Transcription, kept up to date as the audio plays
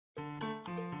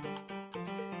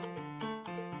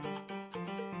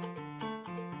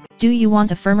Do you want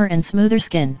a firmer and smoother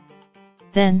skin?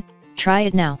 Then, try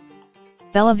it now.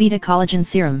 BellaVita Collagen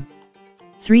Serum.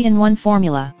 3-in-1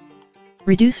 formula.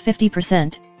 Reduce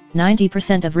 50%,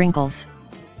 90% of wrinkles.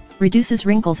 Reduces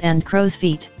wrinkles and crow's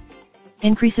feet.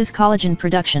 Increases collagen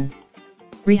production.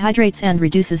 Rehydrates and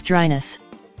reduces dryness.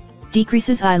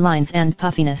 Decreases eye lines and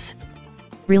puffiness.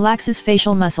 Relaxes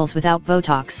facial muscles without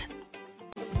Botox.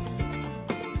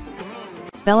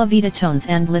 BellaVita tones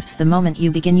and lifts the moment you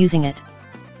begin using it.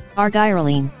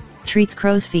 Argyroline, treats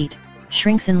crow's feet,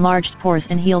 shrinks enlarged pores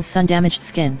and heals sun-damaged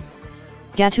skin.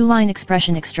 Gatuline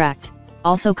Expression Extract,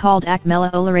 also called Acmella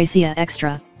oleracea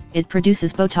extra, it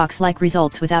produces Botox-like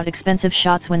results without expensive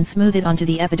shots when smoothed onto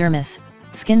the epidermis,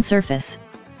 skin surface.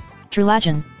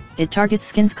 Trulagen, it targets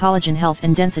skin's collagen health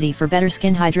and density for better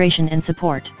skin hydration and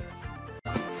support.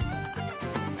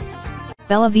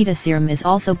 BellaVita Serum is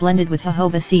also blended with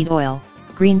jojoba seed oil,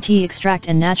 green tea extract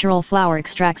and natural flower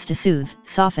extracts to soothe,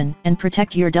 soften, and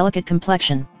protect your delicate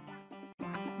complexion.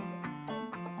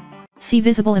 See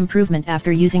visible improvement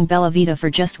after using BellaVita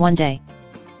for just 1 day.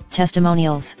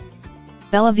 Testimonials.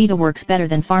 BellaVita works better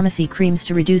than pharmacy creams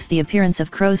to reduce the appearance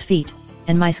of crow's feet,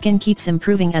 and my skin keeps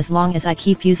improving as long as I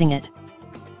keep using it.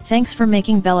 Thanks for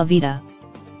making BellaVita.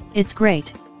 It's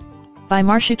great. By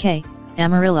Marcia K.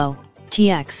 Amarillo,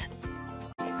 TX.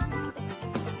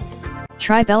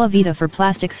 Try BellaVita for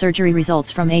plastic surgery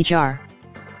results from HR.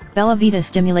 BellaVita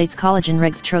stimulates collagen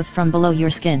regrowth from below your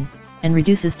skin, and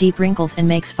reduces deep wrinkles and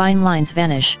makes fine lines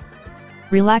vanish.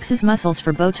 Relaxes muscles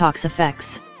for Botox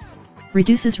effects.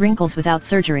 Reduces wrinkles without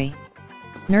surgery.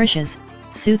 Nourishes,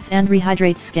 soothes and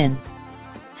rehydrates skin.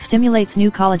 Stimulates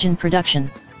new collagen production.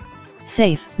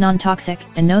 Safe, non-toxic,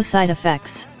 and no side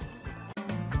effects.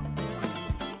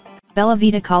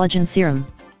 BellaVita Collagen Serum.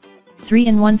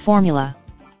 3-in-1 formula.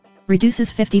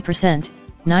 Reduces 50%,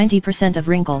 90% of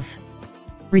wrinkles.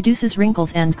 Reduces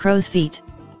wrinkles and crow's feet.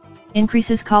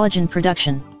 Increases collagen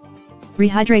production.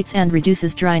 Rehydrates and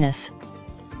reduces dryness.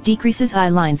 Decreases eye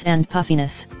lines and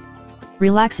puffiness.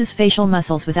 Relaxes facial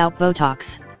muscles without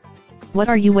Botox. What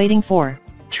are you waiting for?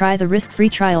 Try the risk-free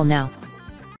trial now.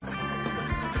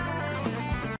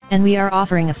 And we are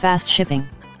offering a fast shipping.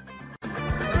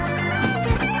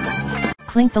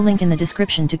 Click the link in the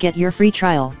description to get your free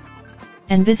trial.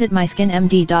 And visit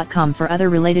myskinmd.com for other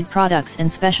related products and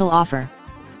special offer.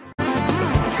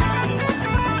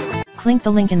 Click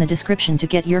the link in the description to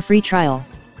get your free trial.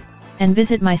 And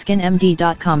visit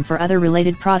myskinmd.com for other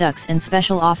related products and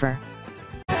special offer.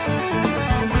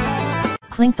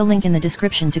 Click the link in the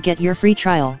description to get your free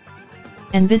trial.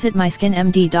 And visit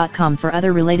myskinmd.com for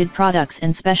other related products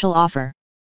and special offer.